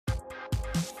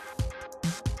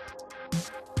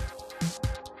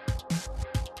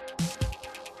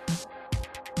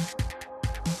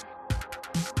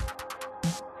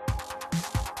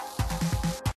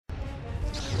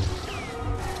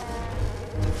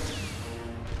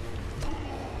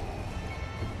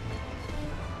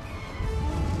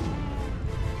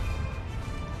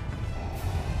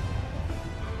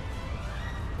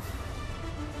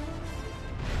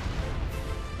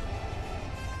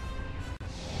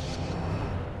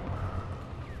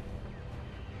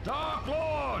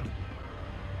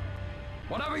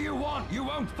Whatever you want, you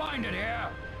won't find it here.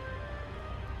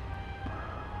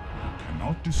 You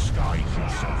cannot disguise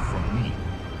yourself from me,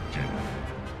 General.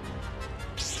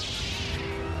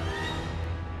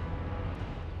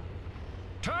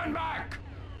 Turn back!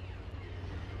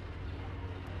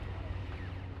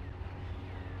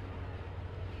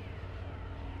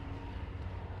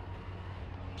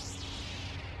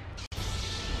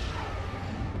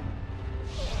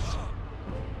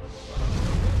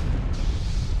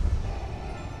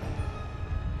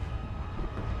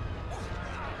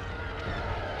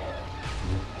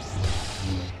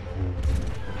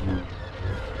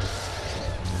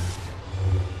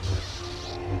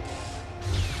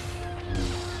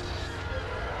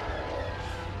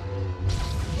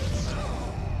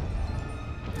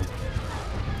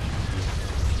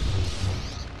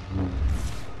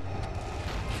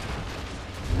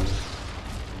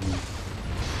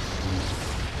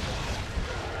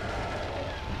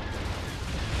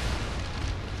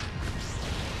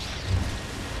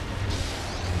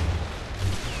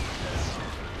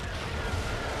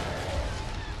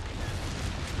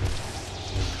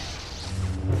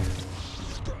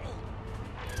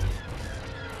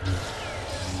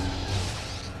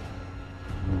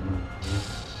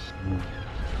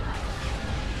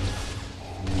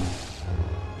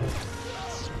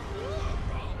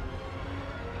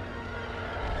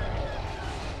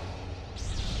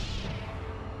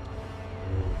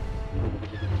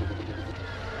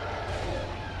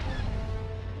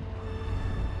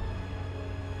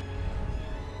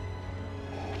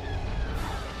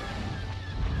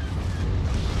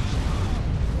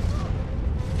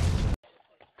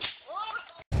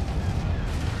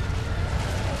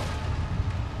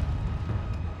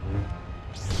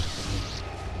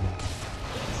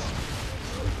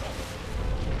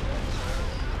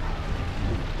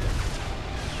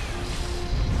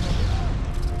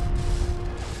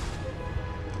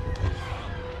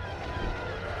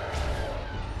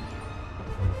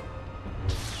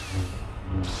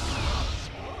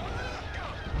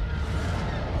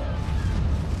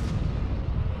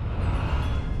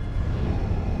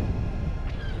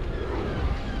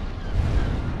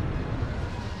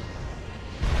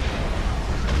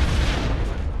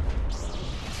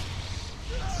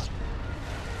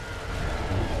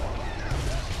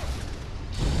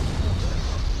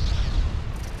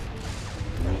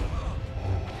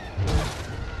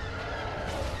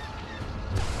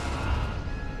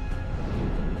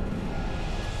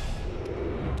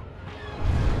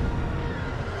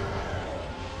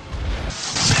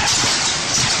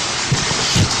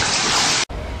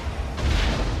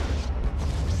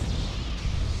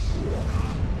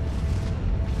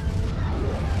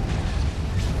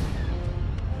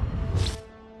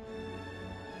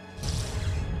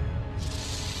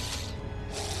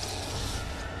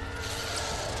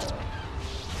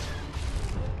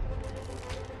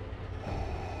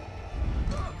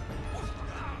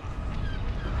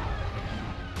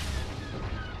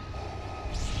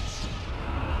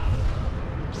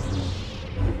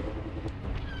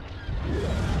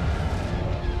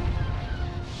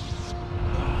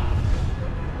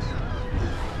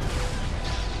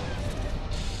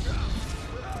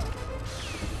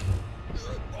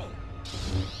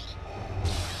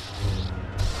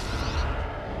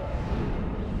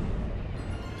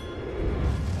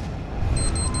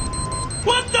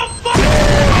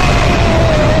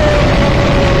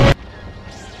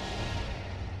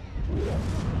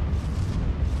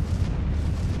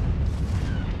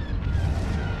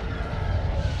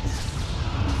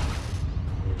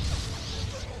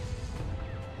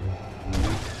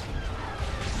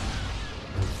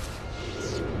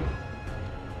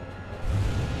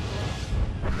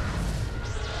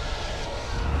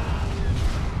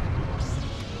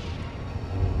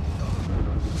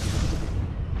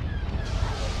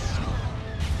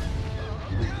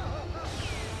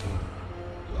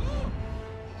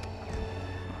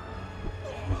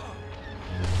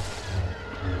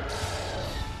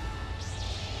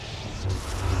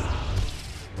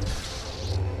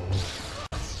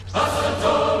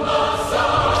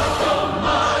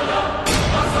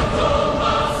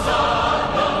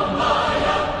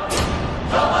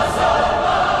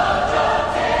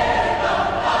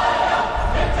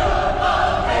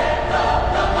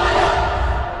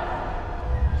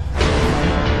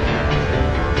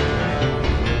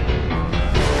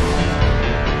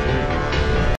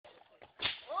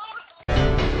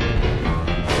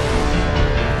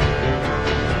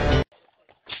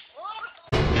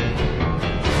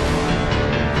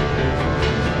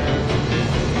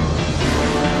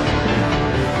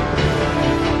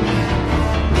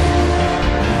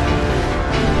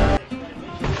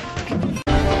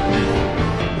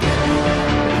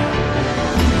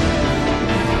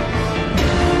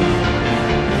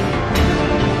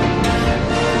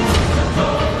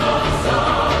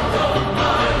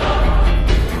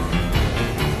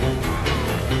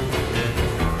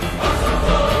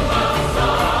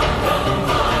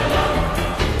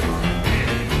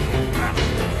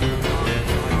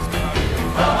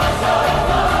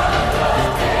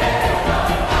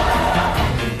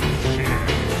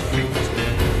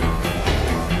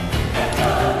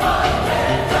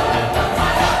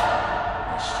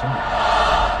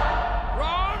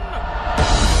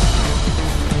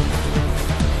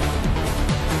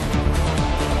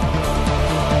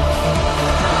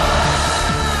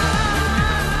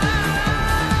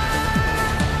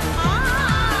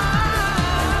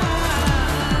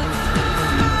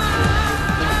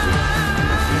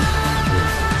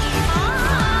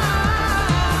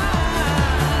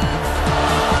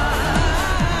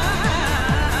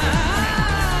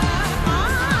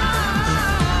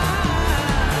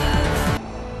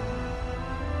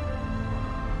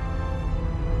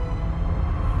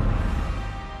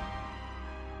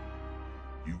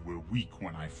 weak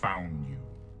when I found you.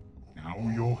 Now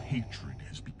your hatred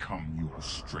has become your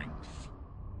strength.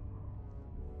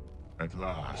 At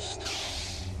last,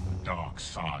 the dark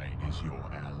side is your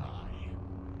ally.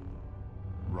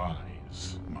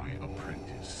 Rise, my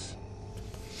apprentice.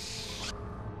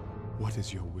 What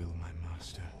is your will, my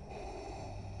master?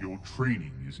 Your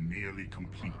training is nearly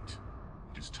complete.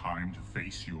 It is time to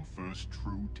face your first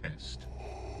true test.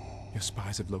 Your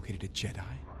spies have located a Jedi?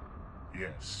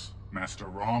 Yes, Master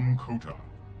Ram Kota.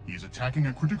 He is attacking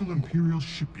a critical Imperial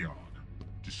shipyard.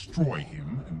 Destroy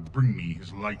him and bring me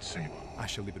his lightsaber. I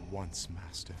shall leave at once,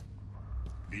 master.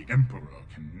 The Emperor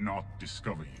cannot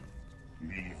discover you.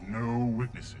 Leave no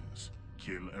witnesses.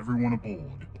 Kill everyone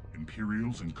aboard,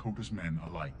 Imperials and Kota's men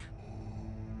alike.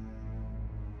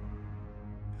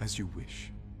 As you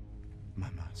wish, my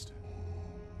master.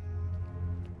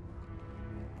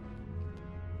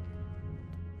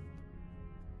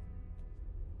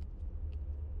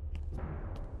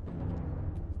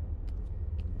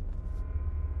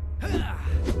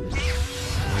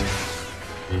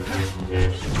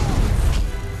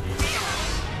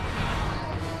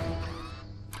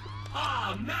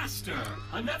 Ah, Master!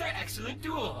 Another excellent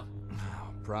duel!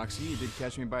 Proxy, you did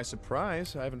catch me by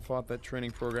surprise. I haven't fought that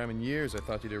training program in years. I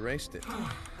thought you'd erased it.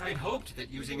 I'd hoped that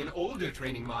using an older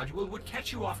training module would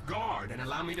catch you off guard and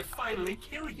allow me to finally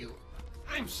kill you.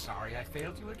 I'm sorry I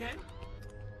failed you again.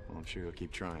 Well, I'm sure you'll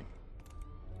keep trying.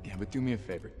 Yeah, but do me a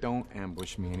favor. Don't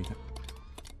ambush me anytime.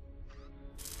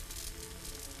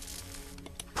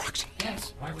 Proxy.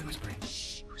 Yes, why are we whispering?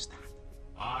 Shh, who's that?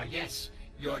 Ah, yes.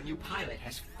 Your new pilot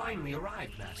has finally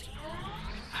arrived, Master.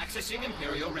 Accessing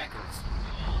Imperial records.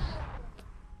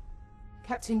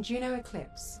 Captain Juno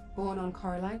Eclipse, born on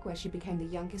Corellag, where she became the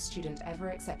youngest student ever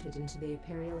accepted into the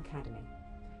Imperial Academy.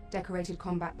 Decorated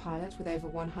combat pilot with over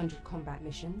 100 combat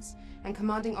missions, and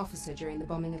commanding officer during the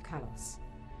bombing of Kalos.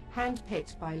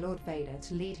 Hand-picked by Lord Vader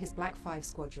to lead his Black 5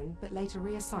 squadron, but later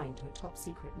reassigned to a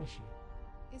top-secret mission.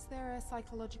 Is there a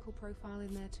psychological profile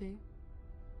in there too?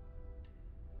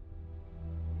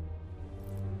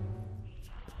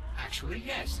 Actually,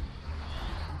 yes.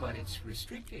 But it's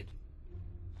restricted.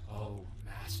 Oh,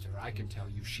 Master, I can tell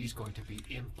you she's going to be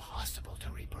impossible to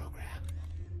reprogram.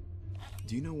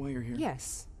 Do you know why you're here?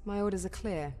 Yes. My orders are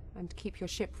clear. I'm to keep your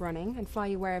ship running and fly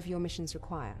you wherever your missions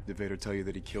require. Did Vader tell you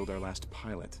that he killed our last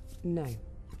pilot? No.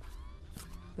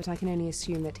 But I can only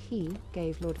assume that he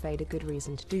gave Lord Vader good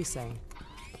reason to do so.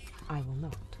 I will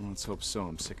not. Well, let's hope so.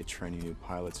 I'm sick of training new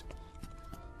pilots.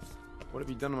 What have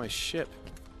you done to my ship?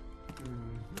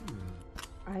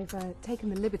 I've taken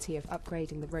the liberty of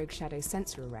upgrading the Rogue Shadow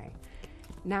sensor array.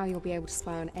 Now you'll be able to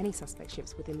spy on any suspect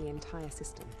ships within the entire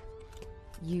system.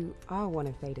 You are one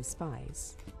of Vader's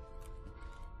spies.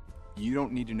 You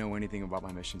don't need to know anything about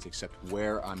my missions except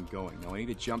where I'm going. Now I need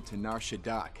to jump to Nar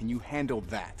Shaddaa. Can you handle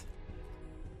that?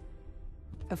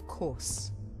 Of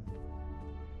course.